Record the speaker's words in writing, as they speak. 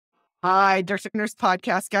Hi, Nursing Nurse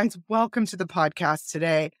Podcast, guys. Welcome to the podcast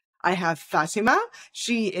today. I have Fatima.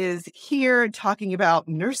 She is here talking about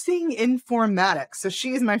nursing informatics. So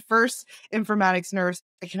she is my first informatics nurse.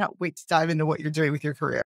 I cannot wait to dive into what you're doing with your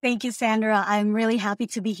career. Thank you, Sandra. I'm really happy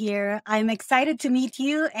to be here. I'm excited to meet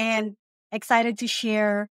you and excited to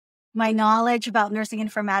share my knowledge about nursing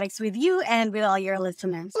informatics with you and with all your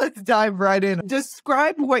listeners. Let's dive right in.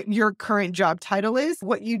 Describe what your current job title is,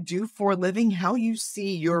 what you do for a living, how you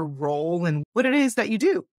see your role, and what it is that you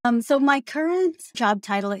do. So my current job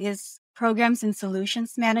title is Programs and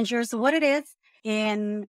Solutions Manager. So what it is,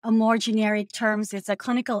 in a more generic terms, it's a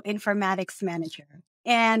clinical informatics manager.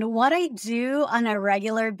 And what I do on a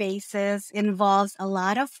regular basis involves a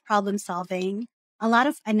lot of problem solving, a lot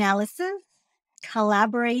of analysis,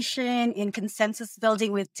 collaboration and consensus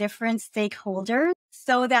building with different stakeholders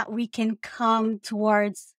so that we can come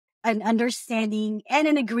towards an understanding and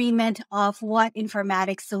an agreement of what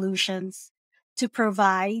informatics solutions to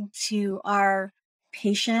provide to our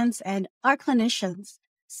patients and our clinicians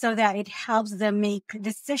so that it helps them make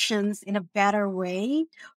decisions in a better way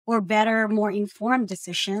or better, more informed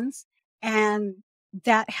decisions. And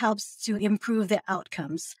that helps to improve the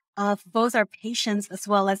outcomes of both our patients as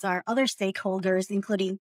well as our other stakeholders,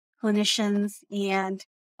 including clinicians and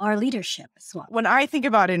our leadership as well. When I think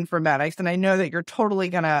about informatics, and I know that you're totally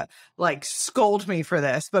going to scold me for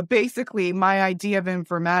this, but basically my idea of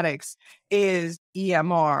informatics is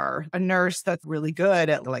EMR, a nurse that's really good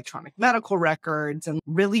at electronic medical records and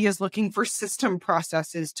really is looking for system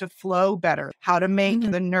processes to flow better, how to make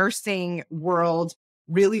the nursing world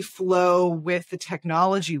really flow with the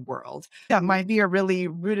technology world. That might be a really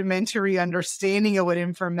rudimentary understanding of what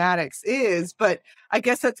informatics is, but I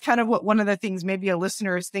guess that's kind of what one of the things maybe a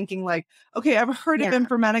listener is thinking okay, I've heard of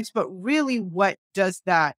informatics, but really what does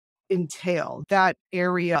that entail, that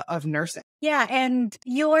area of nursing? Yeah, and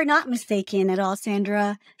you are not mistaken at all,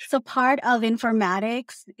 Sandra. So part of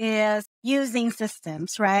informatics is using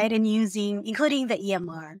systems, right? And including the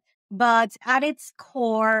EMR. But at its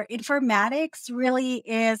core, informatics really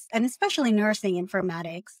is, and especially nursing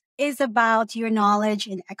informatics, is about your knowledge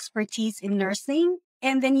and expertise in nursing.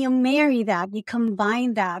 And then you marry that, you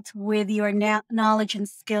combine that with your knowledge and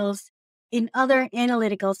skills in other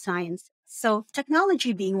analytical science. So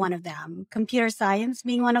technology being one of them, computer science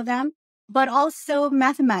being one of them, but also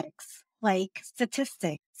mathematics, like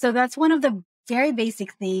statistics. So that's one of the very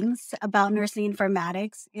basic things about nursing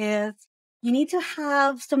informatics is you need to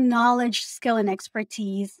have some knowledge, skill, and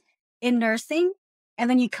expertise in nursing. And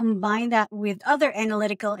then you combine that with other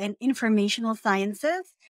analytical and informational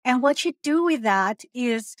sciences. And what you do with that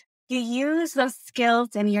is you use those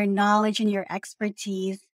skills and your knowledge and your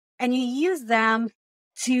expertise, and you use them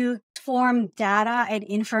to form data and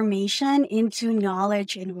information into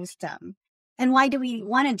knowledge and wisdom. And why do we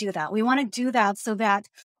want to do that? We want to do that so that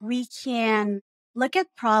we can look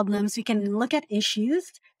at problems, we can look at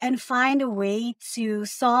issues and find a way to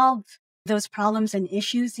solve those problems and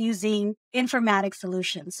issues using informatics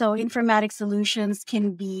solutions. So informatics solutions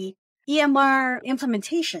can be EMR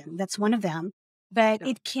implementation. That's one of them. But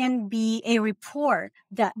it can be a report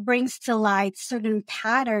that brings to light certain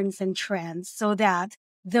patterns and trends so that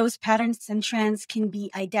those patterns and trends can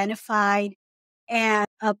be identified and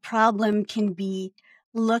a problem can be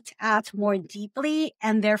looked at more deeply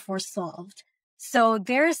and therefore solved. So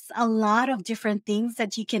there's a lot of different things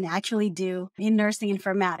that you can actually do in nursing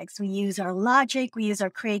informatics. We use our logic, we use our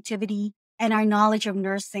creativity and our knowledge of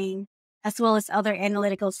nursing, as well as other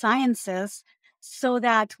analytical sciences, so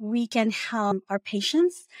that we can help our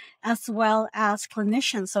patients as well as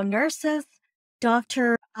clinicians. So nurses,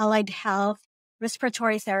 doctor, allied health,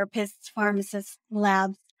 respiratory therapists, pharmacists,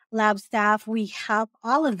 lab staff, we help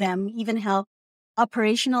all of them, even help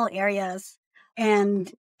operational areas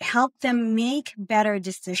and help them make better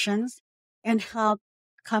decisions and help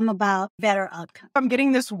come about better outcomes. I'm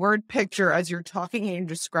getting this word picture as you're talking and you're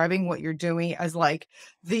describing what you're doing as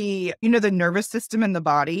the nervous system in the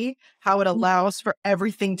body, how it allows for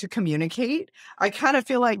everything to communicate. I kind of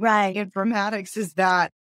feel like informatics is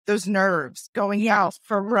that those nerves going out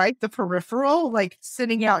from the peripheral,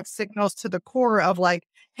 sending out signals to the core of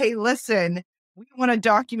hey, listen, we want to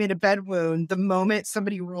document a bed wound the moment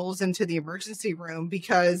somebody rolls into the emergency room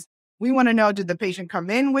because we want to know, did the patient come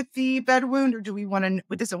in with the bed wound or do we want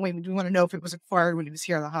to know if it was acquired when he was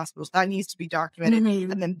here in the hospital? So that needs to be documented.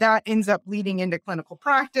 And then that ends up leading into clinical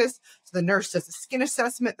practice. So the nurse does a skin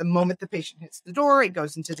assessment. The moment the patient hits the door, it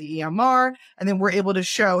goes into the EMR. And then we're able to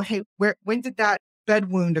show, hey, when did that bed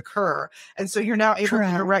wound occur? And so you're now able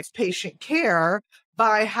to direct patient care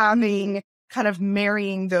by having kind of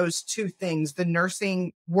marrying those two things, the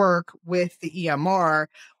nursing work with the EMR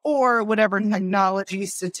or whatever technology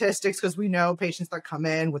statistics, because we know patients that come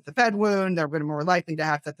in with the bed wound, they're going to be more likely to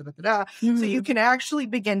have that. So you can actually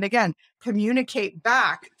begin to, again, communicate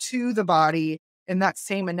back to the body in that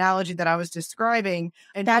same analogy that I was describing.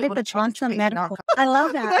 And that is a awesome metaphor. I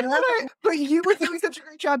love that. I love it. But you were doing such a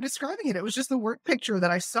great job describing it. It was just the word picture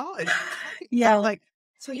that I saw. Yeah. Like,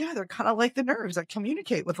 so yeah, they're kind of like the nerves that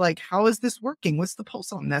communicate with like, how is this working? What's the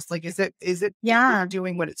pulse on this? Like, is it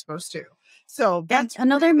doing what it's supposed to? So that's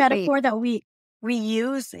another really metaphor that we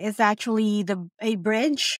use is actually a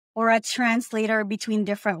bridge or a translator between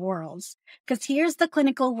different worlds. Because here's the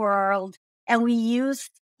clinical world, and we use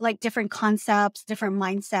like different concepts, different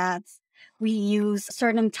mindsets. We use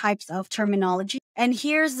certain types of terminology. And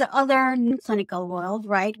here's the other clinical world,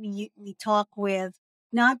 right? We talk with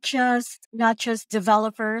not just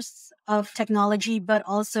developers of technology, but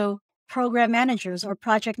also program managers or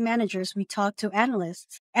project managers. We talk to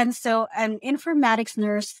analysts. And so an informatics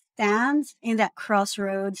nurse stands in that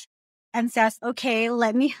crossroads and says, okay,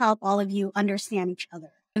 let me help all of you understand each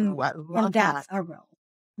other. And that's our role.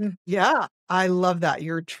 Yeah, I love that.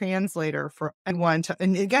 You're a translator for anyone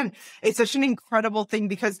and again, it's such an incredible thing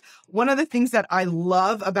because one of the things that I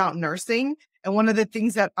love about nursing and one of the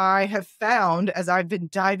things that I have found as I've been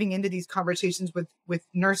diving into these conversations with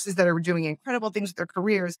nurses that are doing incredible things with their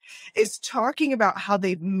careers is talking about how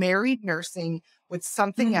they've married nursing with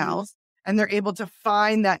something else. And they're able to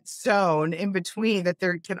find that zone in between that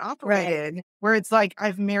they can operate in, where it's like,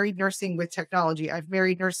 I've married nursing with technology. I've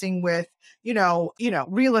married nursing with,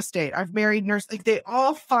 real estate. I've married like they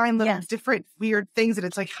all find little different weird things. And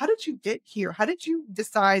it's like, how did you get here? How did you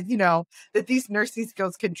decide, that these nursing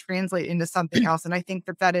skills can translate into something else? And I think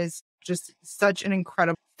that is just such an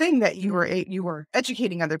incredible thing that you were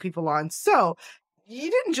educating other people on. So you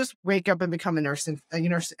didn't just wake up and become a nurse in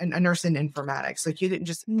informatics. Like you didn't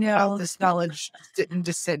just this knowledge didn't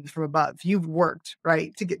descend from above. You've worked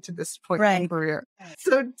to get to this point in your career.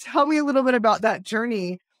 So tell me a little bit about that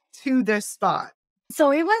journey to this spot.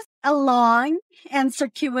 So it was a long and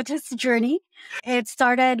circuitous journey. It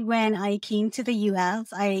started when I came to the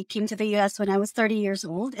U.S. I came to the U.S. when I was 30 years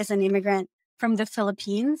old as an immigrant from the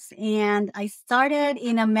Philippines. And I started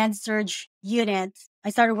in a med-surg unit. I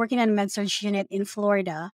started working in a med-surg unit in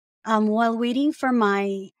Florida. While waiting for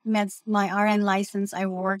my RN license, I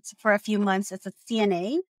worked for a few months as a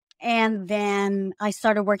CNA. And then I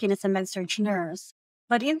started working as a med-surg nurse.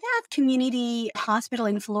 But in that community hospital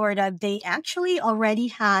in Florida, they actually already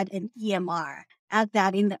had an EMR at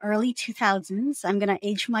that in the early 2000s. I'm going to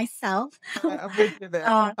age myself. I'm with you there.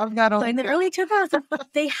 I'm not so in the early 2000s,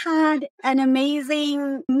 they had an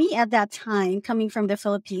amazing, me at that time, coming from the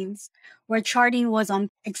Philippines, where charting was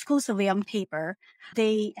exclusively on paper.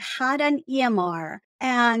 They had an EMR,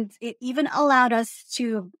 and it even allowed us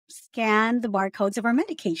to scan the barcodes of our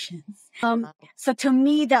medications. So to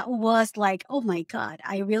me, that was like, oh my God,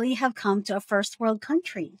 I really have come to a first world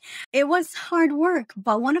country. It was hard work,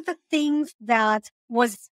 but one of the things that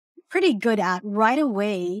was pretty good at right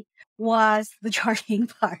away was the charting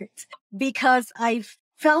part, because I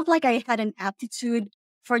felt like I had an aptitude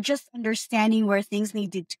for just understanding where things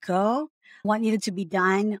needed to go, what needed to be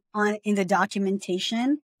done in the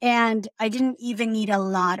documentation. And I didn't even need a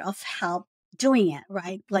lot of help doing it,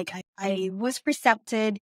 right? Like I was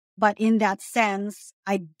precepted, but in that sense,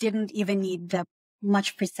 I didn't even need the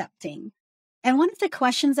much precepting. And one of the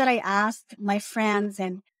questions that I asked my friends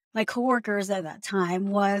and my coworkers at that time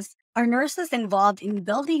was, are nurses involved in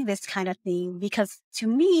building this kind of thing? Because to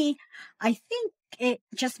me, I think it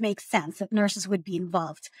just makes sense that nurses would be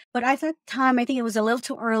involved. But at that time, I think it was a little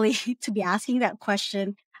too early to be asking that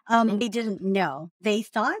question. They didn't know. They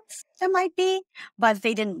thought there might be, but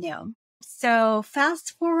they didn't know. So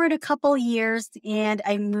fast forward a couple years, and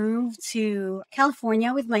I moved to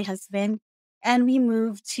California with my husband, and we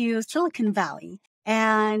moved to Silicon Valley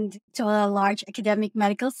and to a large academic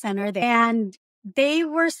medical center there. And they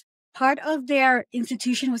were part of their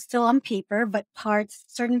institution was still on paper, but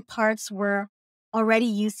certain parts were already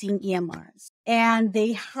using EMRs. And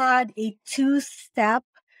they had a 2-step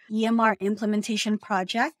EMR implementation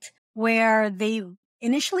project where they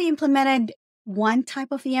initially implemented one type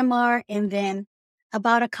of EMR, and then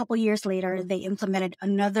about a couple years later, they implemented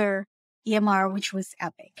another EMR, which was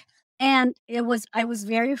Epic. And I was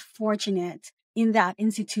very fortunate in that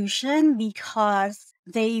institution because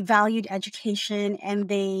they valued education and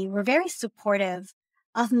they were very supportive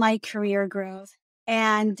of my career growth.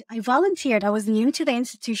 And I volunteered. I was new to the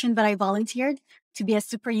institution, but I volunteered to be a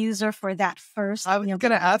super user for that first. I was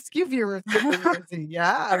going to ask you if you were super using.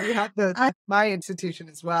 Yeah, we had at my institution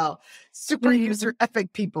as well. Super user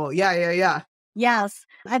Epic people. Yeah. Yes.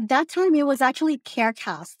 At that time, it was actually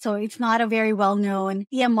CareCast. So it's not a very well-known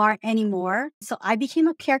EMR anymore. So I became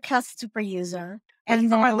a CareCast super user. And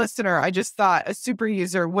for my listener, I just thought a super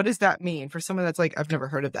user, what does that mean for someone that's like, I've never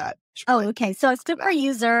heard of that? Oh, okay. So a super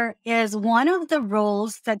user is one of the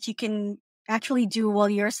roles that you can actually do while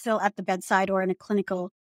you're still at the bedside or in a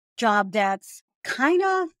clinical job that's kind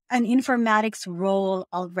of an informatics role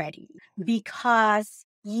already, because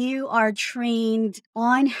you are trained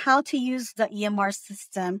on how to use the EMR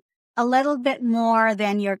system a little bit more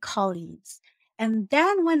than your colleagues. And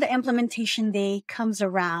then when the implementation day comes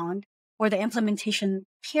around, or the implementation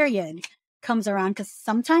period comes around, because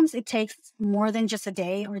sometimes it takes more than just a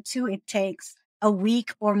day or two, it takes a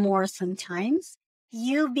week or more sometimes,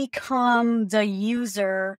 you become the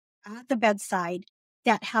user at the bedside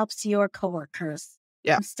that helps your coworkers.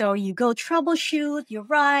 Yeah. So you go troubleshoot, you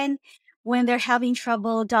run when they're having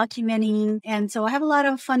trouble documenting. And so I have a lot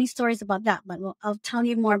of funny stories about that, but I'll tell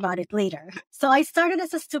you more about it later. So I started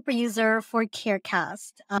as a super user for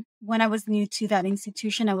CareCast. When I was new to that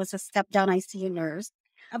institution, I was a step-down ICU nurse.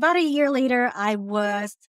 About a year later, I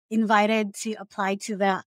was invited to apply to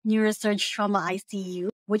the Neurosurgery trauma ICU,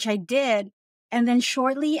 which I did. And then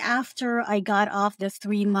shortly after I got off the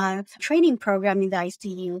 3-month training program in the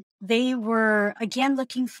ICU, they were again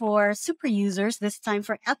looking for super users, this time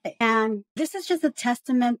for Epic. And this is just a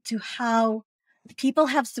testament to how people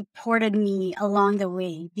have supported me along the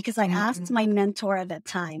way, because I asked my mentor at that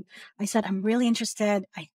time, I said, I'm really interested.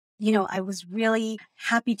 I was really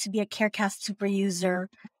happy to be a CareCast super user,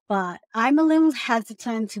 but I'm a little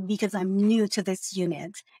hesitant because I'm new to this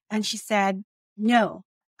unit. And she said, no,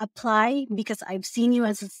 apply, because I've seen you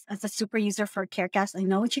as a super user for CareCast. I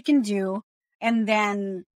know what you can do. And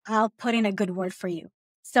then I'll put in a good word for you.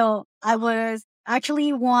 So I was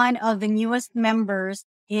actually one of the newest members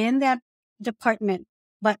in that department,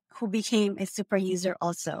 but who became a super user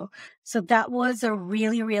also. So that was a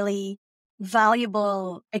really, really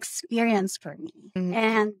valuable experience for me.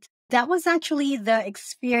 And that was actually the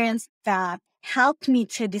experience that helped me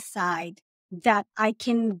to decide that I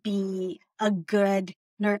can be a good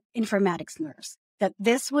informatics nurse, that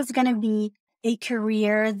this was going to be a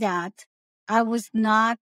career that I was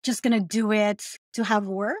not just going to do it to have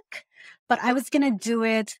work, but I was going to do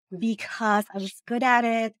it because I was good at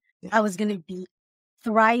it. I was going to be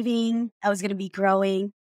thriving. I was going to be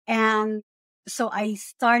growing. And so I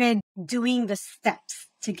started doing the steps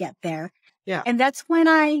to get there. Yeah. And that's when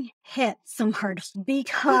I hit some hurdles,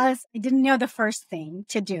 because I didn't know the first thing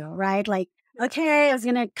to do, right? Like, okay, I was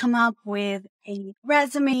going to come up with a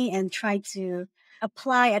resume and try to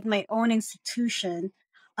apply at my own institution.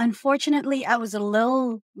 Unfortunately, I was a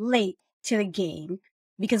little late to the game,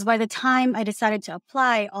 because by the time I decided to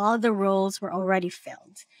apply, all the roles were already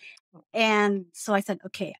filled. And so I said,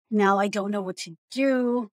 okay, now I don't know what to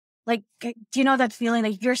do. Like, do you know that feeling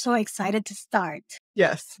like you're so excited to start?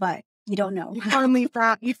 Yes. But you don't know. You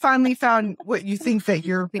finally found what you think that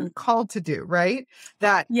you're being called to do, right?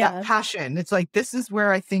 That passion. It's like, this is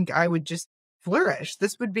where I think I would just flourish.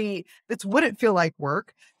 This wouldn't feel like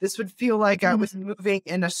work. This would feel like I was moving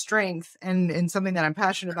in a strength and in something that I'm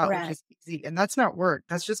passionate about, which is easy. And that's not work.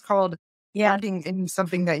 That's just called finding in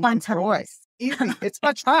something that you enjoy. Easy. It's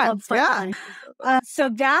much fun. So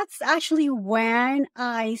that's actually when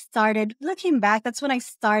I started looking back. That's when I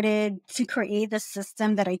started to create the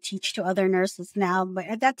system that I teach to other nurses now. But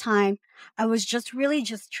at that time, I was just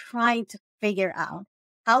trying to figure out,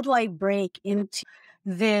 how do I break into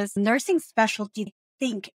this nursing specialty I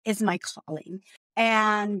think is my calling?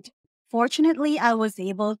 And fortunately, I was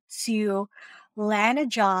able to land a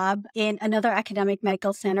job in another academic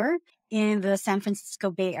medical center in the San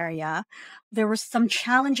Francisco Bay Area. There were some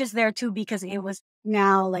challenges there too, because it was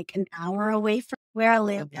now like an hour away from where I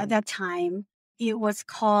lived at that time. It was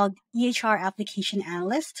called EHR Application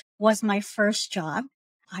Analyst, was my first job.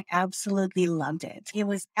 I absolutely loved it. It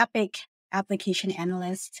was Epic Application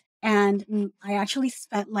Analyst. And I actually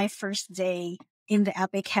spent my first day in the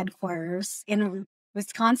Epic headquarters in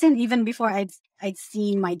Wisconsin, even before I'd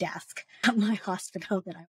seen my desk at my hospital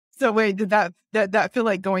that I. So wait, did that feel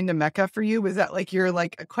like going to Mecca for you? Was that like your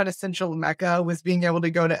like a quintessential Mecca, was being able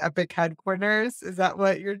to go to Epic headquarters? Is that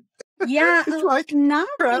what you're? Yeah, like no,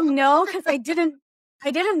 because I didn't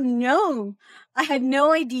know. I had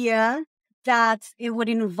no idea that it would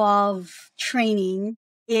involve training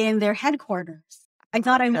in their headquarters. I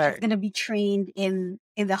thought I was going to be trained in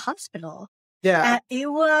the hospital. Yeah, it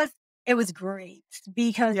was great,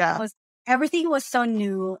 because everything was so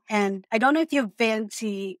new. And I don't know if you've been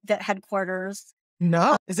to the headquarters.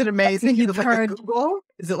 No. Is it amazing? You've Like heard a Google?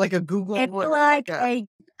 Is it like a Google? it's like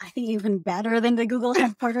I think even better than the Google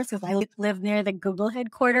headquarters because I live near the Google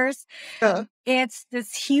headquarters. Yeah. It's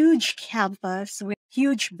this huge campus with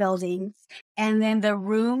huge buildings. And then the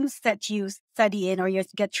rooms that you study in or you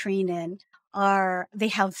get trained in they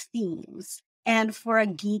have themes. And for a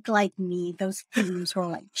geek like me, those themes were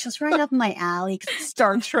like just right up my alley.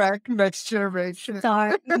 Star Trek, Next Generation.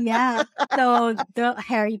 Yeah. So the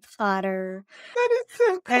Harry Potter. That is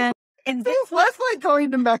so cool. And this was like going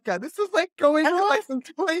to Mecca. This was like going to like some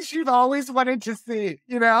place you've always wanted to see,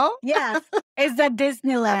 you know? Yes. It's a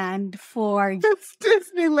Disneyland for it's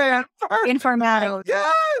Disneyland for informatics.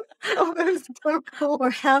 Yes. Oh, that is so cool. For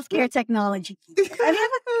healthcare technology.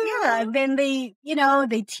 Yeah. Then they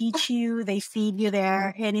teach you, they feed you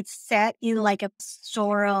there, and it's set in like a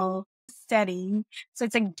pastoral setting. So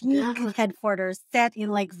it's a geek headquarters set in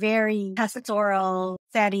like very pastoral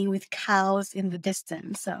setting with cows in the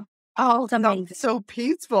distance. So that's so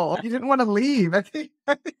peaceful. You didn't want to leave. I think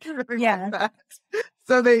you really like that.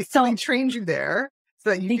 So they trained you there.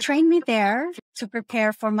 They trained me there to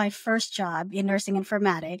prepare for my first job in nursing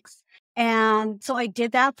informatics. And so I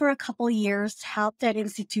did that for a couple of years, helped that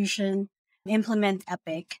institution implement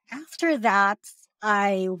Epic. After that,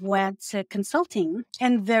 I went to consulting.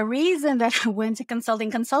 And the reason that I went to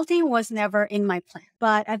consulting was never in my plan.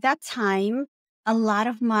 But at that time, a lot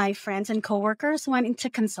of my friends and coworkers went into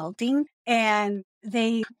consulting, and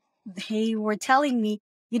they were telling me,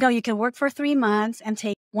 you can work for 3 months and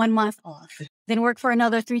take 1 month off, then work for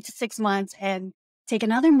another 3 to 6 months and take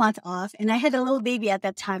another month off. And I had a little baby at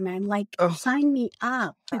that time, and I'm like, sign me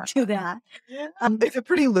up to do that. Yeah. Is it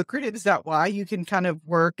pretty lucrative? Is that why you can kind of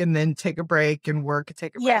work and then take a break and work and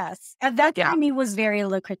take a break? Yes. At that time, it was very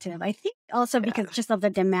lucrative. I think also because just of the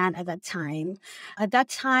demand at that time. At that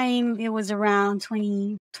time, it was around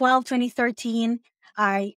 2012, 2013.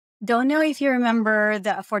 I don't know if you remember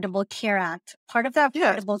the Affordable Care Act. Part of the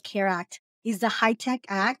Affordable Care Act is the High-Tech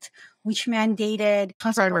Act, which mandated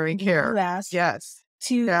primary care.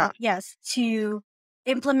 US to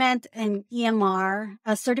implement an EMR,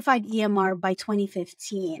 a certified EMR by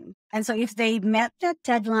 2015. And so if they met that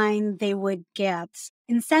deadline, they would get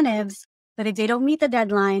incentives. But if they don't meet the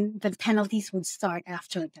deadline, the penalties would start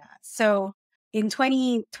after that. So in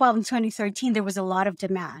 2012 and 2013, there was a lot of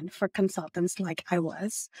demand for consultants like I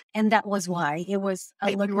was. And that was why it was a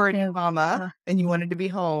lucrative. You were a new mama and you wanted to be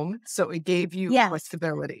home. So it gave you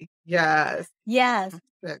flexibility. Yes. Yes.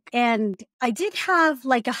 And I did have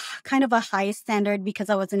like a kind of a high standard because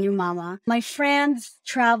I was a new mama. My friends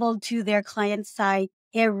traveled to their client site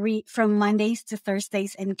from Mondays to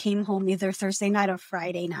Thursdays and came home either Thursday night or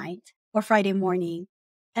Friday night or Friday morning.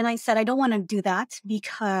 And I said, I don't want to do that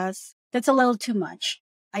because that's a little too much.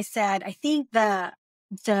 I said, I think the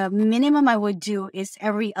minimum I would do is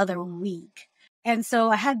every other week. And so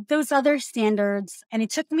I had those other standards, and it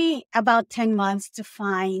took me about 10 months to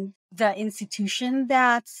find the institution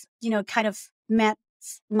that, kind of met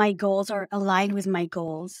my goals or aligned with my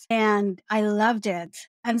goals. And I loved it.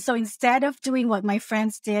 And so instead of doing what my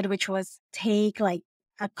friends did, which was take like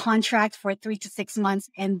a contract for 3 to 6 months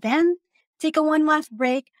and then take a 1 month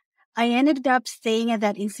break, I ended up staying at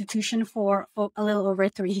that institution for a little over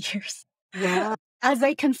 3 years. Yeah. As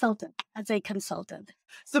a consultant.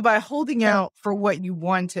 So by holding out for what you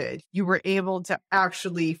wanted, you were able to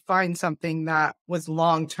actually find something that was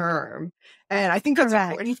long-term. And I think that's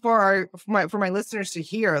important for my listeners to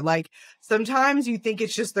hear. Like sometimes you think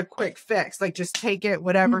it's just a quick fix, like just take it,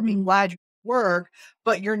 whatever, be glad you work,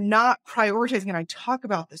 but you're not prioritizing. And I talk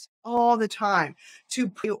about this all the time, to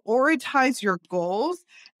prioritize your goals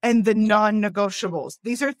and the non-negotiables.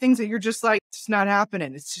 These are things that you're just like, it's not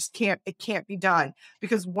happening. It can't be done.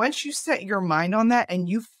 Because once you set your mind on that and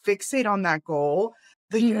you fixate on that goal,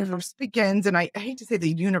 the universe begins. And I hate to say the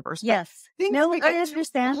universe. Yes. I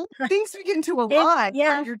understand. Things begin to align.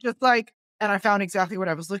 Yeah. You're just like, and I found exactly what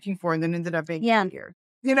I was looking for and then ended up being here.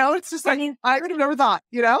 It's just like, I would have never thought,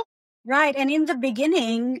 Right. And in the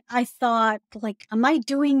beginning, I thought, like, am I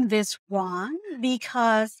doing this wrong?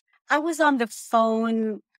 Because I was on the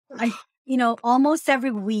phone, almost every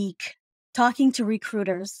week talking to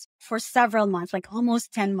recruiters for several months, like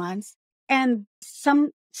almost 10 months. And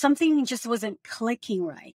something just wasn't clicking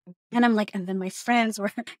right. And I'm like, and then my friends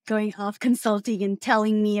were going off consulting and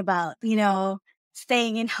telling me about,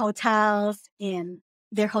 staying in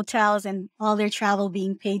their hotels and all their travel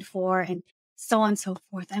being paid for and so on and so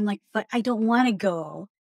forth. I'm like, but I don't want to go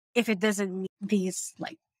if it doesn't meet these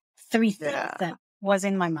like 3 things that was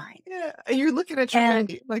in my mind. Yeah. And you're looking at your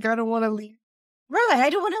baby, like, I don't want to leave Right. I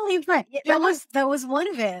don't want to leave that was one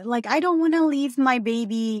of it. Like, I don't want to leave my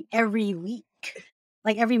baby every week,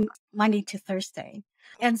 like every Monday to Thursday.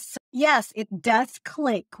 And so, yes, it does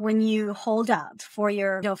click when you hold up for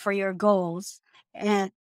for your goals.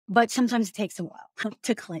 But sometimes it takes a while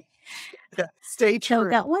to click. Yeah. Stay true. So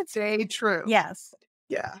that was, Stay true. yes.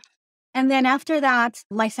 Yeah. And then after that,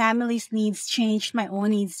 my family's needs changed, my own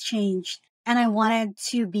needs changed. And I wanted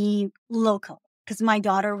to be local because my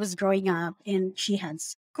daughter was growing up and she had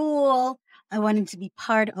school. I wanted to be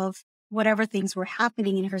part of whatever things were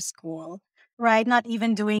happening in her school, right? Not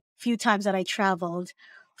even doing a few times that I traveled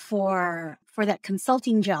for that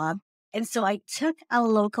consulting job. And so I took a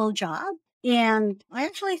local job. And I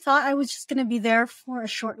actually thought I was just going to be there for a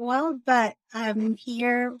short while, but I'm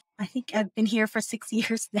here. I think I've been here for 6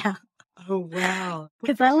 years now. Oh, wow.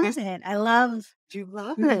 Because I love it. I love. You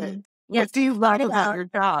love Mhm. it. Yes, What do you love I about love- your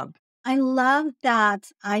job? I love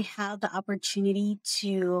that I have the opportunity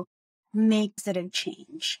to make positive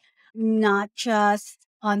change, not just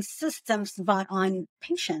on systems, but on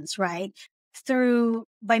patients, right?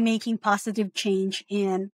 By making positive change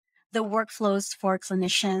in the workflows for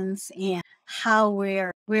clinicians and how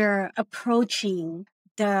we're approaching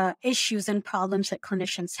the issues and problems that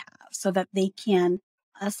clinicians have so that they can,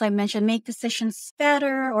 as I mentioned, make decisions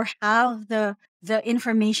better or have the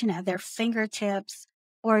information at their fingertips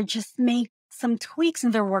or just make some tweaks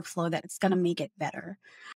in their workflow that's going to make it better.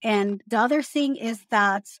 And the other thing is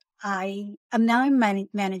that I am now a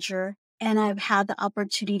manager and I've had the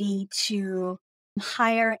opportunity to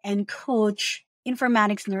hire and coach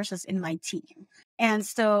informatics nurses in my team. And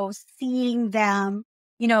so seeing them,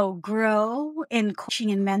 grow in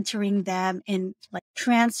coaching and mentoring them and like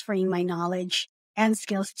transferring my knowledge and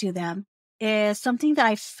skills to them is something that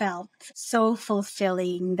I felt so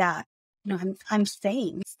fulfilling that I'm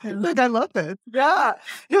staying. So, Like, I love it. Yeah.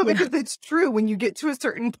 No, Yeah. because it's true. When you get to a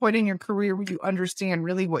certain point in your career where you understand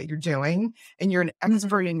really what you're doing and you're an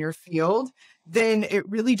expert in your field, then it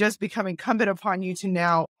really does become incumbent upon you to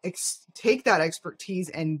now take that expertise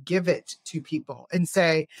and give it to people and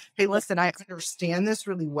say, hey, listen, I understand this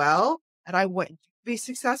really well and I want you to be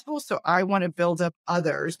successful. So I want to build up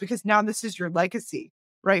others because now this is your legacy,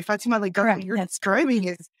 right? Fatima, like that's what you're describing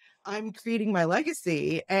is I'm creating my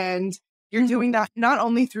legacy and you're doing that not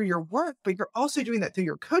only through your work, but you're also doing that through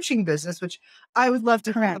your coaching business, which I would love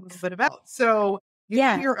to talk a little bit about. So you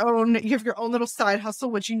have your own little side hustle,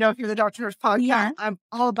 which here the Doctor Nurse podcast. Yeah. I'm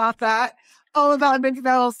all about that. All about making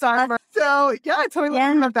that little side. So yeah, I totally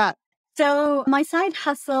love about that. So my side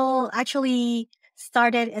hustle actually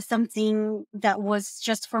started as something that was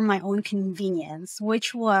just for my own convenience,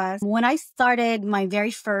 which was when I started my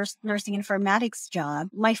very first nursing informatics job,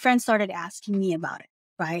 my friends started asking me about it,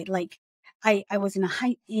 right? Like I was in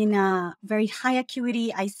a very high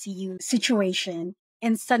acuity ICU situation.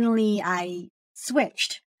 And suddenly I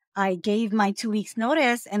switched. I gave my 2 weeks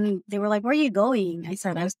notice and they were like, where are you going? I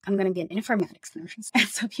said, I'm going to be an informatics nurse. And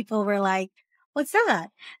so people were like, what's that?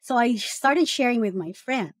 So I started sharing with my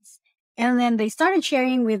friends and then they started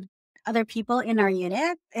sharing with other people in our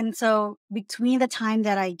unit. And so between the time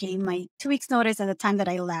that I gave my 2 weeks notice and the time that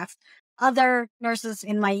I left, other nurses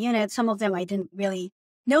in my unit, some of them I didn't really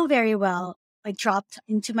know very well, like dropped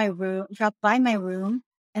by my room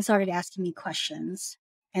and started asking me questions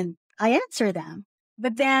and I answered them.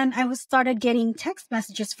 But then I started getting text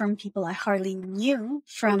messages from people I hardly knew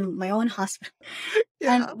from my own hospital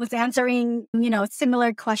and was answering,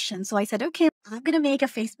 similar questions. So I said, okay, I'm going to make a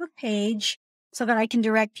Facebook page so that I can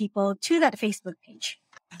direct people to that Facebook page.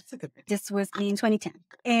 That's a good thing. This was in 2010.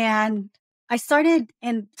 And I started,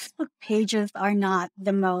 and Facebook pages are not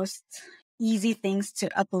the most easy things to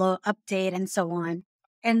update and so on.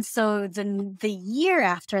 And so the year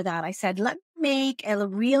after that, I said, let me make a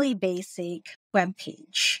really basic web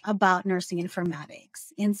page about nursing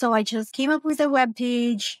informatics. And so I just came up with a web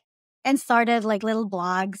page and started like little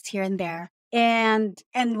blogs here and there. And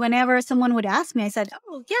whenever someone would ask me, I said,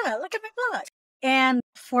 oh yeah, look at my blog. And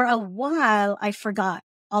for a while, I forgot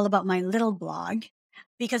all about my little blog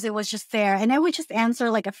because it was just there. And I would just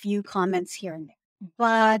answer like a few comments here and there.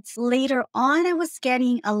 But later on, I was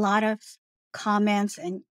getting a lot of comments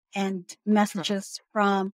and messages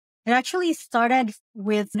from, it actually started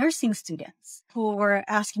with nursing students who were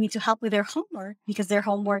asking me to help with their homework because their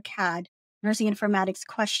homework had nursing informatics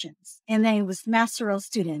questions. And then it was masteral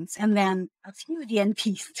students and then a few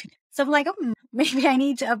DNP students. So I'm like, oh, maybe I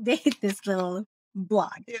need to update this little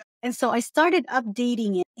blog. Yeah. And so I started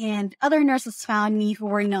updating it and other nurses found me who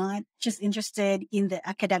were not just interested in the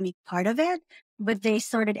academic part of it, but they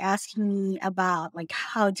started asking me about like,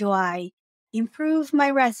 how do I improve my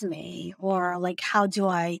resume or like, how do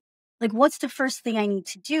I like, what's the first thing I need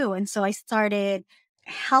to do? And so I started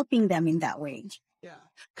helping them in that way. Yeah.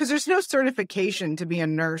 Because there's no certification to be a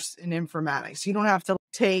nurse in informatics. You don't have to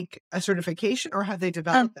take a certification, or have they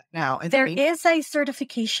developed that now? There is a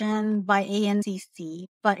certification by ANCC,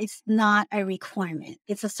 but it's not a requirement.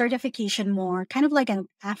 It's a certification more kind of like an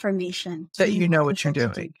affirmation. That you know what you're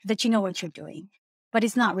doing. That you know what you're doing, but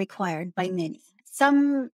it's not required by many.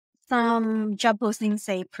 Some job postings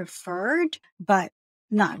say preferred, but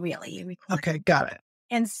not really required. Okay, got it.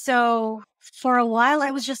 And so for a while,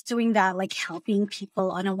 I was just doing that, like helping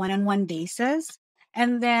people on a one-on-one basis.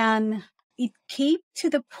 And then it came to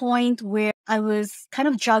the point where I was kind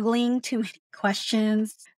of juggling too many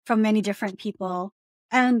questions from many different people.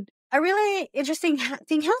 And a really interesting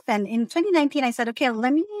thing happened. In 2019, I said, okay,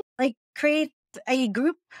 let me like create a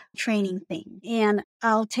group training thing. And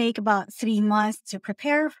I'll take about 3 months to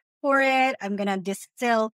prepare for it. I'm going to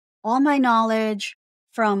distill all my knowledge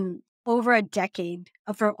from over a decade,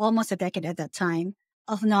 for almost a decade at that time,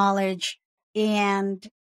 of knowledge, and,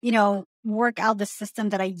 you know, work out the system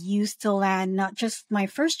that I used to land not just my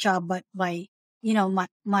first job, but my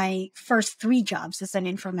first 3 jobs as an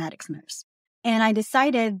informatics nurse. And I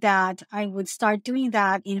decided that I would start doing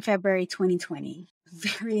that in February 2020.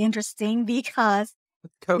 Very interesting, because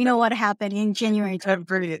COVID. You know what happened in January?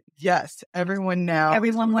 Yes, everyone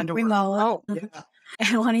went remote. Oh, yeah.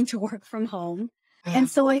 And wanting to work from home. And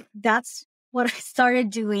so that's what I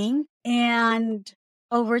started doing. And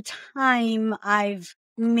over time, I've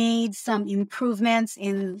made some improvements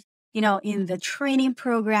in the training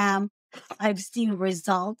program. I've seen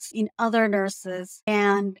results in other nurses.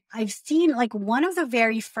 And I've seen, like, one of the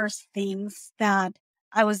very first things that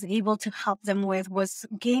I was able to help them with was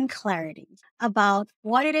gain clarity about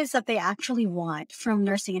what it is that they actually want from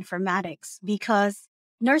nursing informatics, because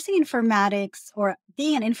nursing informatics, or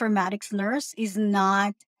being an informatics nurse, is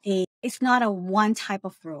not a one type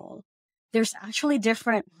of role. There's actually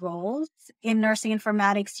different roles in nursing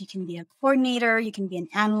informatics. You can be a coordinator, you can be an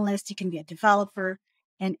analyst, you can be a developer,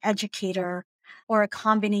 an educator, or a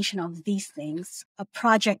combination of these things, a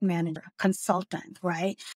project manager, a consultant,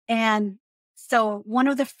 right? And so one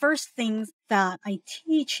of the first things that I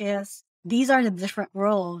teach is, these are the different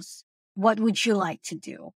roles. What would you like to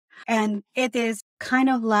do? And it is kind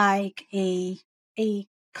of like a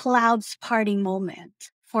clouds parting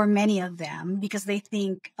moment for many of them, because they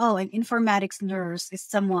think, oh, an informatics nurse is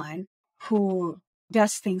someone who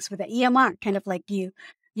does things with the EMR, kind of like you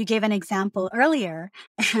gave an example earlier.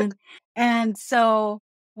 And so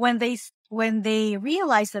when they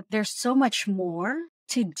realize that there's so much more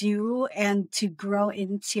to do and to grow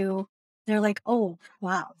into, they're like, oh,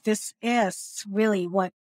 wow, this is really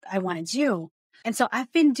what I want to do. And so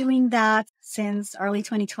I've been doing that since early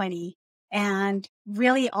 2020, and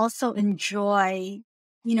really also enjoy,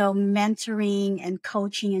 mentoring and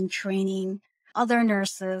coaching and training other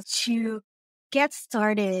nurses to get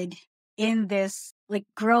started in this, like,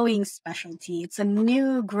 growing specialty. It's a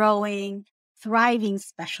new, growing, thriving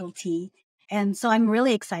specialty. And so I'm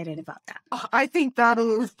really excited about that. I think that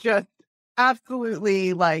is just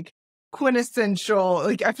absolutely, like, quintessential.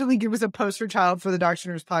 Like, I feel like it was a poster child for the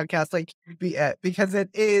Doctor Nurse podcast, like, be it, because it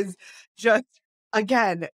is just,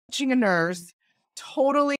 again, teaching a nurse,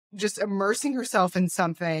 totally just immersing herself in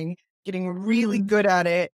something, getting really good at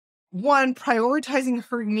it. One, prioritizing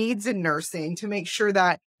her needs in nursing to make sure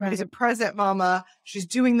that she's a present mama. She's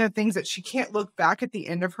doing the things that she can't look back at the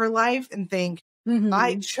end of her life and think,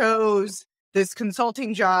 I chose this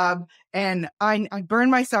consulting job and I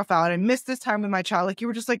burned myself out. I missed this time with my child. Like, you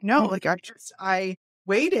were just like, no, like, I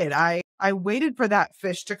waited. I waited for that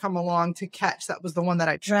fish to come along to catch. That was the one that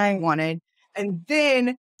I wanted. And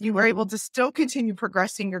then you were able to still continue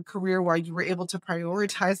progressing your career while you were able to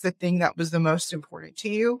prioritize the thing that was the most important to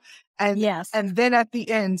you. And and then at the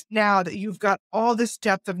end, now that you've got all this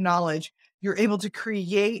depth of knowledge, you're able to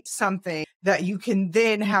create something that you can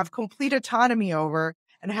then have complete autonomy over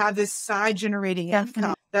and have this side generating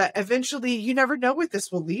income that eventually, you never know what this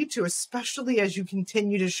will lead to, especially as you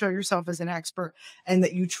continue to show yourself as an expert and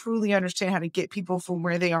that you truly understand how to get people from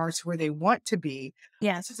where they are to where they want to be.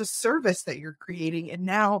 Yes. This is a service that you're creating. And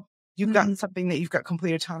now you've gotten something that you've got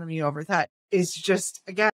complete autonomy over. That is just,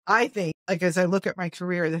 again, I think, like, as I look at my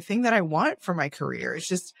career, the thing that I want for my career is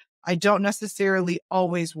just, I don't necessarily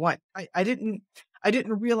always want, I didn't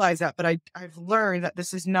realize that, but I've learned that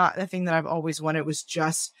this is not the thing that I've always wanted. It was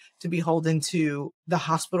just to be beholden to the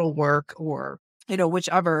hospital work or,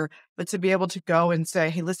 whichever, but to be able to go and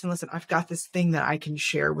say, hey, listen, I've got this thing that I can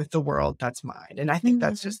share with the world that's mine. And I think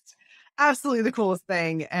that's just absolutely the coolest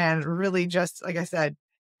thing. And really just, like I said,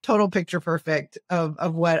 total picture perfect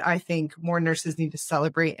of what I think more nurses need to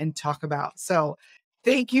celebrate and talk about. So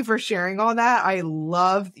thank you for sharing all that. I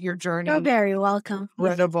love your journey. You're very welcome.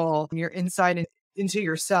 Incredible. Your insight into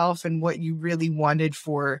yourself and what you really wanted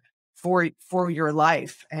for your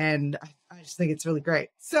life. And I just think it's really great.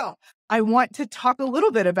 So I want to talk a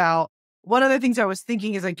little bit about one of the things I was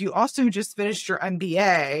thinking is like, you also just finished your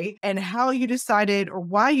MBA and how you decided or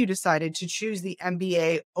why you decided to choose the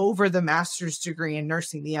MBA over the master's degree in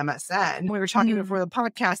nursing, the MSN. We were talking before the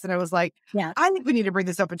podcast and I was like, I think we need to bring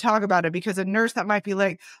this up and talk about it because a nurse that might be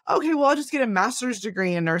like, okay, well, I'll just get a master's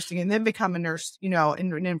degree in nursing and then become a nurse, in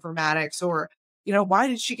informatics, or why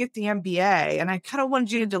did she get the MBA? And I kind of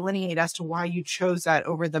wanted you to delineate as to why you chose that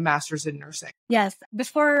over the master's in nursing. Yes.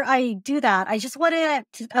 Before I do that, I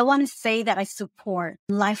want to say that I support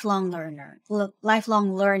lifelong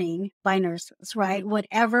learning by nurses, right?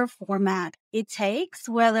 Whatever format it takes,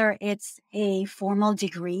 whether it's a formal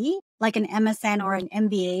degree like an MSN or an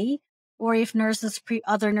MBA, or if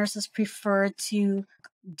other nurses prefer to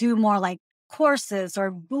do more like courses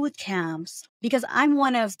or boot camps, because I'm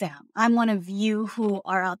one of them. I'm one of you who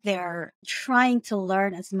are out there trying to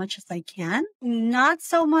learn as much as I can, not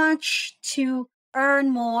so much to earn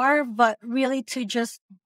more, but really to just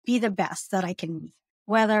be the best that I can be,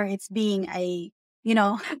 whether it's being a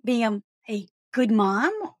good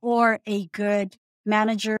mom or a good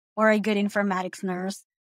manager or a good informatics nurse.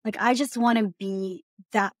 Like, I just want to be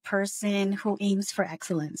that person who aims for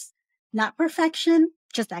excellence, not perfection,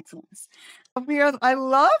 just excellence. I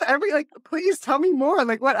love please tell me more.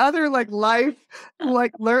 Like, what other life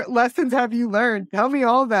lessons have you learned? Tell me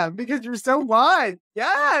all of them because you're so wise.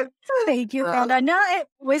 Yes. Thank you. And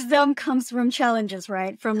wisdom comes from challenges,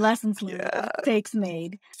 right? From lessons learned, mistakes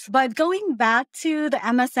made. But going back to the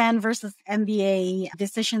MSN versus MBA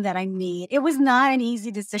decision that I made, it was not an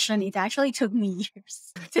easy decision. It actually took me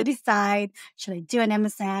years to decide, should I do an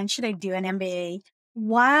MSN? Should I do an MBA?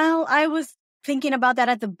 While I was thinking about that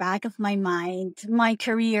at the back of my mind, my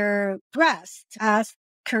career progressed as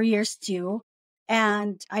careers do.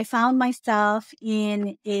 And I found myself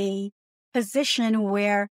in a position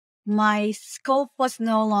where my scope was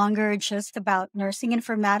no longer just about nursing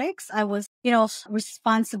informatics. I was,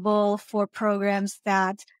 responsible for programs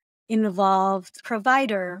that involved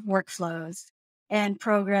provider workflows and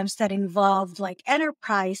programs that involved like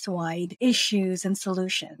enterprise-wide issues and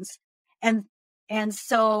solutions. And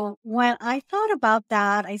so when I thought about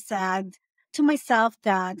that, I said to myself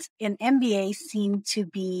that an MBA seemed to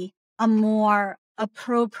be a more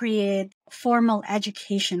appropriate formal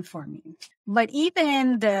education for me. But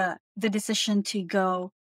even the decision to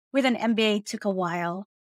go with an MBA took a while,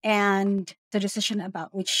 and the decision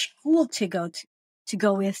about which school to go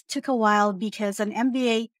with took a while, because an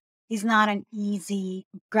MBA is not an easy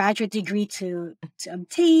graduate degree to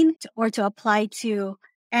obtain or to apply to.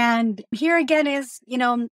 And here again is,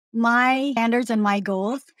 my standards and my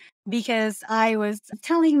goals, because I was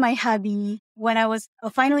telling my hubby when I was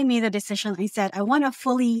finally made the decision, I said, I want a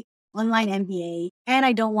fully online MBA and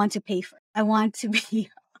I don't want to pay for it. I want to be.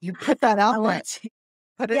 You put that out there.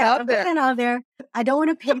 Put it out there. Put that out there. I don't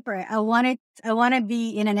want to pay for it. I want to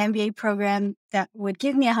be in an MBA program that would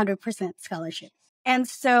give me 100% scholarship. And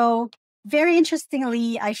so very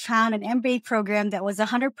interestingly, I found an MBA program that was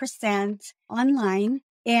 100% online.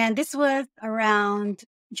 And this was around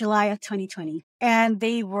July of 2020. And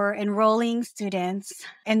they were enrolling students.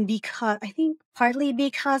 And partly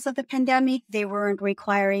because of the pandemic, they weren't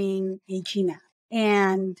requiring a GMAT.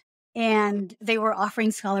 And they were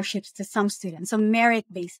offering scholarships to some students, so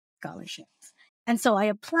merit-based scholarships. And so I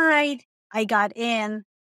applied, I got in,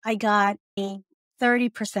 I got a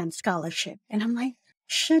 30% scholarship. And I'm like,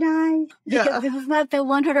 should I? Because this is not the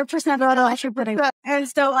 100% that I should put in. And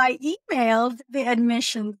so I emailed the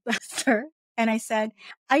admissions officer and I said,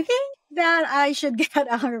 I think that I should get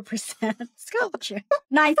 100% scholarship.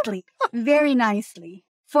 Nicely, very nicely,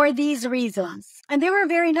 for these reasons. And they were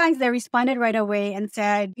very nice. They responded right away and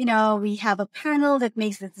said, we have a panel that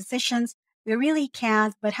makes the decisions. We really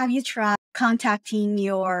can't, but have you tried contacting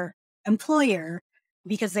your employer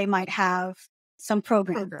because they might have some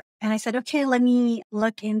program? And I said, okay, let me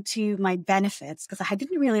look into my benefits, because I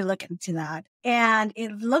didn't really look into that. And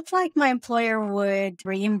it looked like my employer would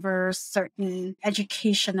reimburse certain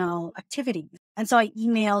educational activities. And so I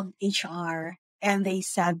emailed HR and they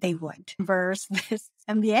said they would reimburse this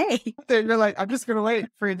MBA. You're like, I'm just going to wait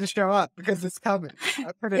for you to show up because it's coming.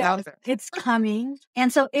 I put it out there. It's coming.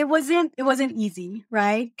 And so it wasn't easy,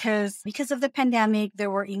 right? Because of the pandemic,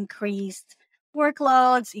 there were increased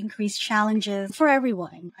workloads, increased challenges for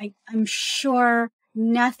everyone. I'm sure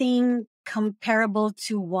nothing comparable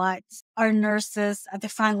to what our nurses at the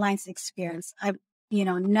front lines experience.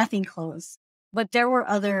 Nothing close. But there were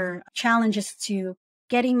other challenges to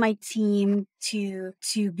getting my team to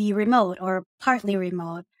be remote or partly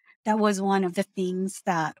remote. That was one of the things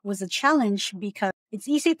that was a challenge, because it's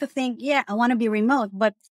easy to think, yeah, I want to be remote,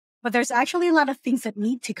 but there's actually a lot of things that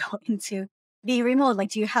need to go into be remote.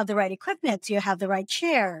 Like, do you have the right equipment? Do you have the right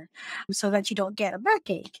chair so that you don't get a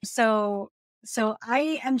backache? So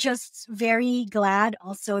I am just very glad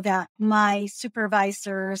also that my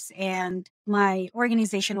supervisors and my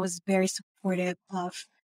organization was very supportive of,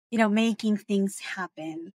 making things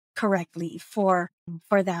happen correctly for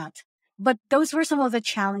that. But those were some of the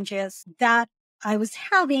challenges that I was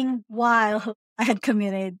having while I had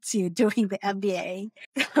committed to doing the MBA.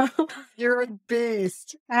 You're a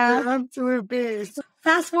beast. You're an absolute beast.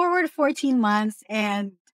 Fast forward 14 months,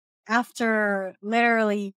 and after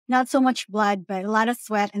literally not so much blood, but a lot of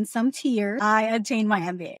sweat and some tears, I obtained my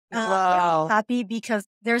MBA. Wow. I'm happy because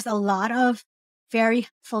there's a lot of very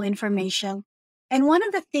helpful information. And one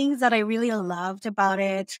of the things that I really loved about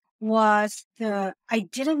it was I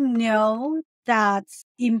didn't know that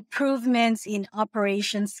improvements in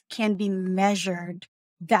operations can be measured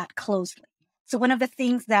that closely. So one of the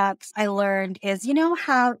things that I learned is,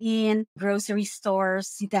 how in grocery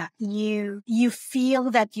stores that you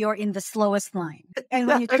feel that you're in the slowest line. And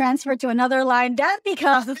when you transfer to another line, that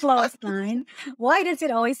becomes the slowest line. Why does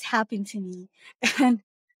it always happen to me?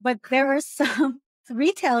 But there are some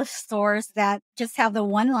retail stores that just have the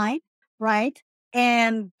one line, right?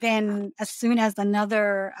 And then as soon as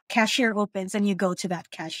another cashier opens, and you go to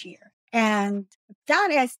that cashier. And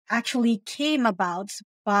that is actually came about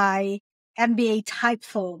by MBA type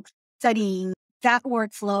folks studying that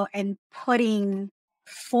workflow and applying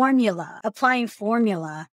formula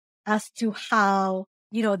as to how,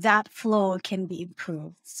 that flow can be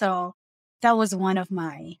improved. So that was one of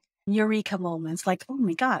my eureka moments. Like, oh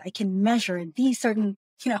my God, I can measure these certain,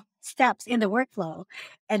 steps in the workflow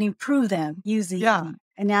and improve them using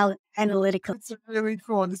analytical. It's really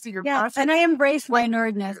cool to see your passion. And I embrace my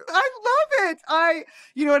nerdness. I love it.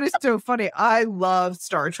 You know what is so funny? I love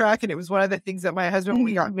Star Trek, and it was one of the things that my husband, when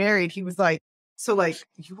we got married, he was like, so like,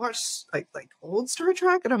 you watch like old Star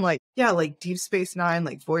Trek? And I'm like, yeah, like Deep Space Nine,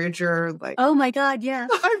 like Voyager, like. Oh my God, yeah.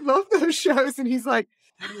 I love those shows. And he's like,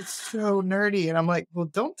 that is so nerdy. And I'm like, well,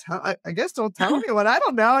 I guess don't tell anyone. I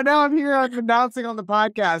don't know. Now I'm announcing on the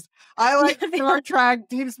podcast. I like Star Trek,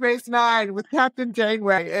 Deep Space Nine with Captain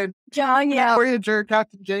Janeway and Voyager,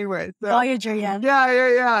 Captain Janeway. So, Voyager, yeah. Yeah.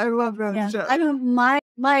 I love that show. I mean, my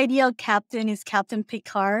ideal captain is Captain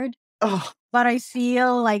Picard. Oh. But I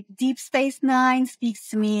feel like Deep Space Nine speaks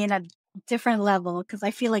to me in a different level because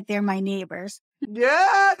I feel like they're my neighbors.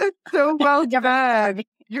 Yeah, that's so well done.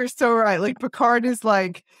 You're so right. Like Picard is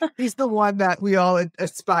like, he's the one that we all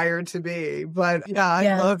aspire to be. But yeah,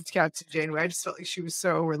 I loved Captain Janeway. I just felt like she was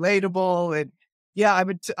so relatable. And yeah,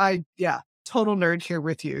 total nerd here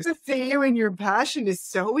with you. The theme and your passion is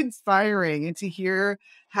so inspiring. And to hear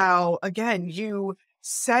how, again, you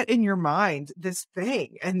set in your mind this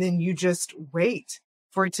thing and then you just wait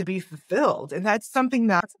for it to be fulfilled. And that's something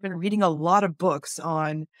that I've been reading a lot of books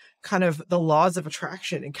on, kind of the laws of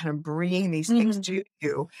attraction and kind of bringing these things to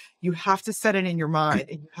you. You have to set it in your mind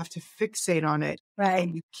and you have to fixate on it. Right.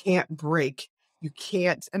 And you can't break. You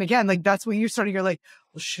can't. And again, like that's when you're starting, you're like,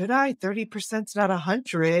 well, should I? 30% is not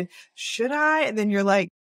 100. Should I? And then you're like,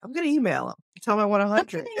 I'm going to email them. Tell them I want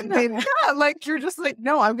 100. And then, like, you're just like,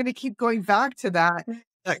 no, I'm going to keep going back to that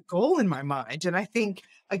goal in my mind. And I think,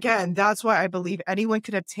 again, that's why I believe anyone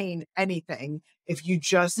could obtain anything if you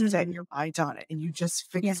just set your mind on it and you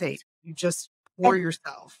just fixate, you just pour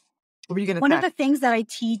yourself. What were you going to say? One of the things that I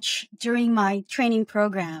teach during my training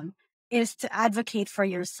program is to advocate for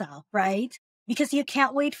yourself, right? Because you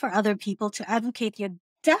can't wait for other people to advocate you.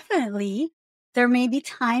 Definitely, there may be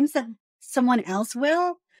times that someone else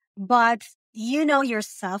will, but you know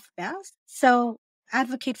yourself best. So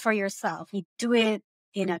advocate for yourself. You do it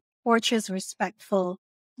in a courteous, respectful,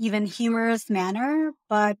 even humorous manner,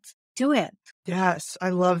 but do it. Yes, I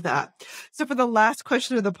love that. So for the last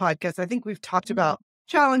question of the podcast, I think we've talked about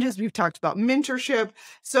challenges. We've talked about mentorship.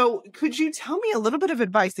 So could you tell me a little bit of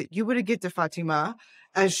advice that you would give to Fatima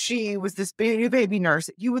as she was this new baby nurse?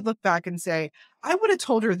 You would look back and say, I would have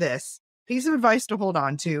told her this piece of advice to hold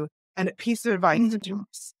on to and a piece of advice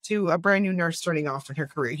to a brand new nurse starting off in her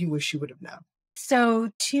career you wish you would have known. So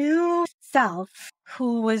to self,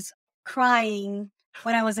 who was crying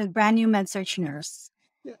when I was a brand new med-surg nurse,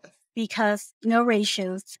 because no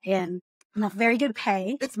ratios and not very good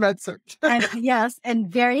pay. It's med-surg. And, and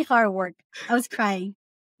very hard work. I was crying.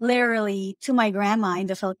 literally to my grandma in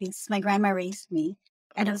the Philippines. My grandma raised me.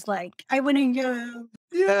 And I was like, I wouldn't go.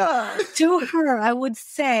 Yeah. To her, I would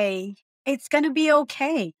say, it's going to be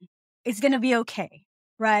okay. It's going to be okay.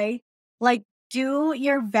 Right? Like, do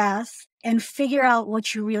your best and figure out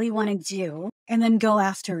what you really want to do and then go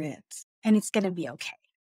after it. And it's going to be okay.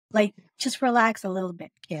 Like, just relax a little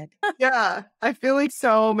bit, kid. Yeah. I feel like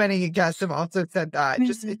so many guests have also said that.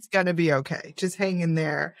 Just, it's going to be okay. Just hang in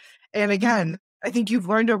there. And again, I think you've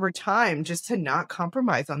learned over time just to not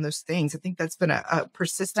compromise on those things. I think that's been a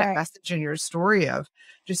persistent message in your story of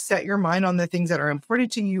just set your mind on the things that are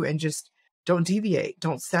important to you and just don't deviate,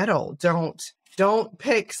 don't settle, don't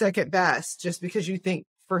pick second best just because you think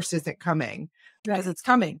first isn't coming. Because it's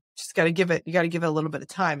coming. Just got to give it, you got to give it a little bit of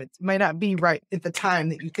time. It might not be right at the time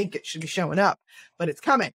that you think it should be showing up, but it's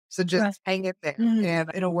coming. So just hang in there and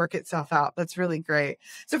it'll work itself out. That's really great.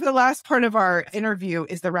 So for the last part of our interview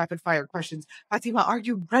is the rapid fire questions. Fatima, are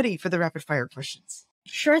you ready for the rapid fire questions?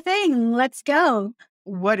 Sure thing. Let's go.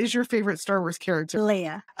 What is your favorite Star Wars character?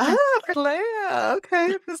 Leia. Ah, Leia. Okay,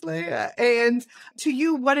 it was Leia. And to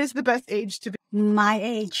you, what is the best age to be? My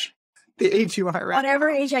age. The age you are, right? Whatever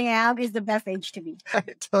age I am is the best age to be. I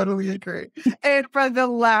totally agree. And for the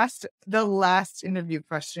last interview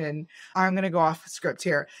question, I'm going to go off script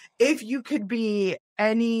here. If you could be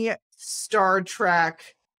any Star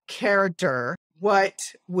Trek character, what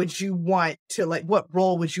would you want to what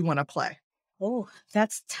role would you want to play? Oh,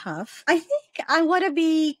 that's tough. I think I want to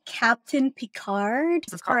be Captain Picard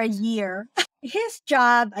for a year. His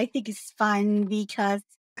job, I think, is fun because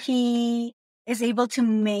he is able to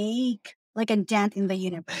make like a dent in the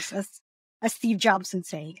universe, as Steve Jobs would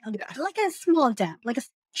say, like a small dent, like a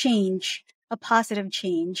change, a positive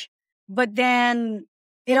change. But then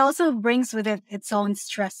it also brings with it its own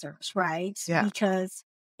stressors, right? Yeah. Because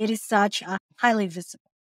it is such a highly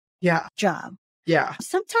visible job. Yeah.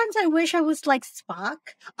 Sometimes I wish I was like Spock.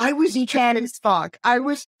 I was Spock. I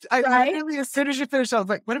really, as soon as you finished, I was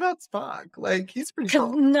like, what about Spock? Like, he's pretty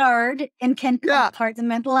cool. Nerd and can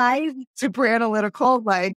compartmentalize. Super analytical,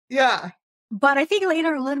 But I think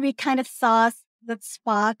later on we kind of saw that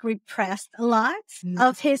Spock repressed a lot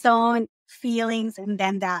of his own feelings, and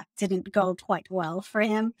then that didn't go quite well for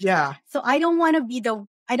him. Yeah. So I don't want to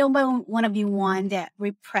be one that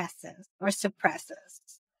represses or suppresses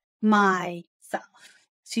myself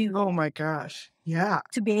to oh my gosh,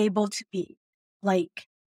 to be able to be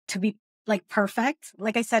perfect.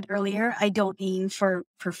 Like I said earlier, I don't aim for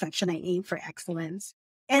perfection, I aim for excellence,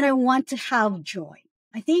 and I want to have joy.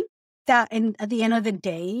 I think that at the end of the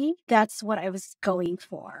day, that's what I was going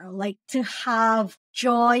for, like to have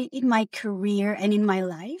joy in my career and in my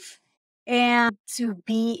life, and to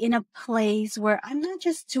be in a place where I'm not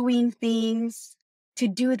just doing things to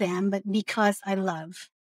do them, but because I love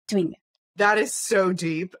doing it. That is so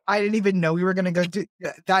deep. I didn't even know we were going to go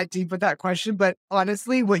that deep with that question. But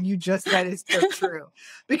honestly, what you just said is so true,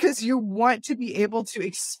 because you want to be able to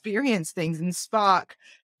experience things. And Spock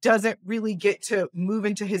doesn't really get to move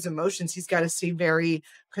into his emotions. He's got to stay very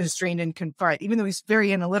constrained and confined, even though he's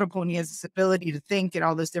very analytical and he has this ability to think and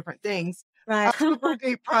all those different things. Right. Super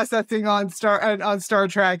deep processing on Star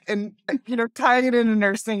Trek, and tying it into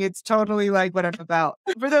nursing. It's totally like what I'm about.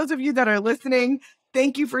 For those of you that are listening,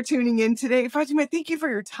 thank you for tuning in today. Fatima, thank you for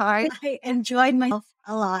your time. I enjoyed myself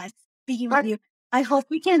a lot speaking with you. I hope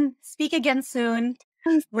we can speak again soon,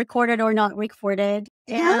 recorded or not recorded.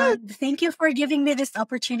 And thank you for giving me this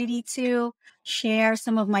opportunity to share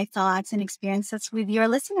some of my thoughts and experiences with your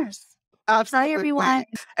listeners. Absolutely. Bye, everyone.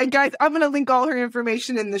 And guys, I'm going to link all her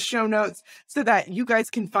information in the show notes so that you guys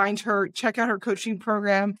can find her, check out her coaching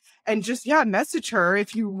program, and just, message her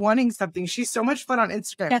if you're wanting something. She's so much fun on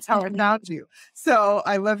Instagram. That's how I found you. So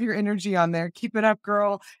I love your energy on there. Keep it up,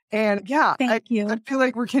 girl. And thank you. I feel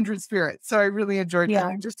like we're kindred spirits. So I really enjoyed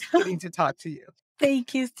just getting to talk to you.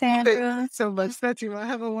 Thank you, Sandra. Thank you so much, Fatima.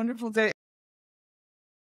 Have a wonderful day.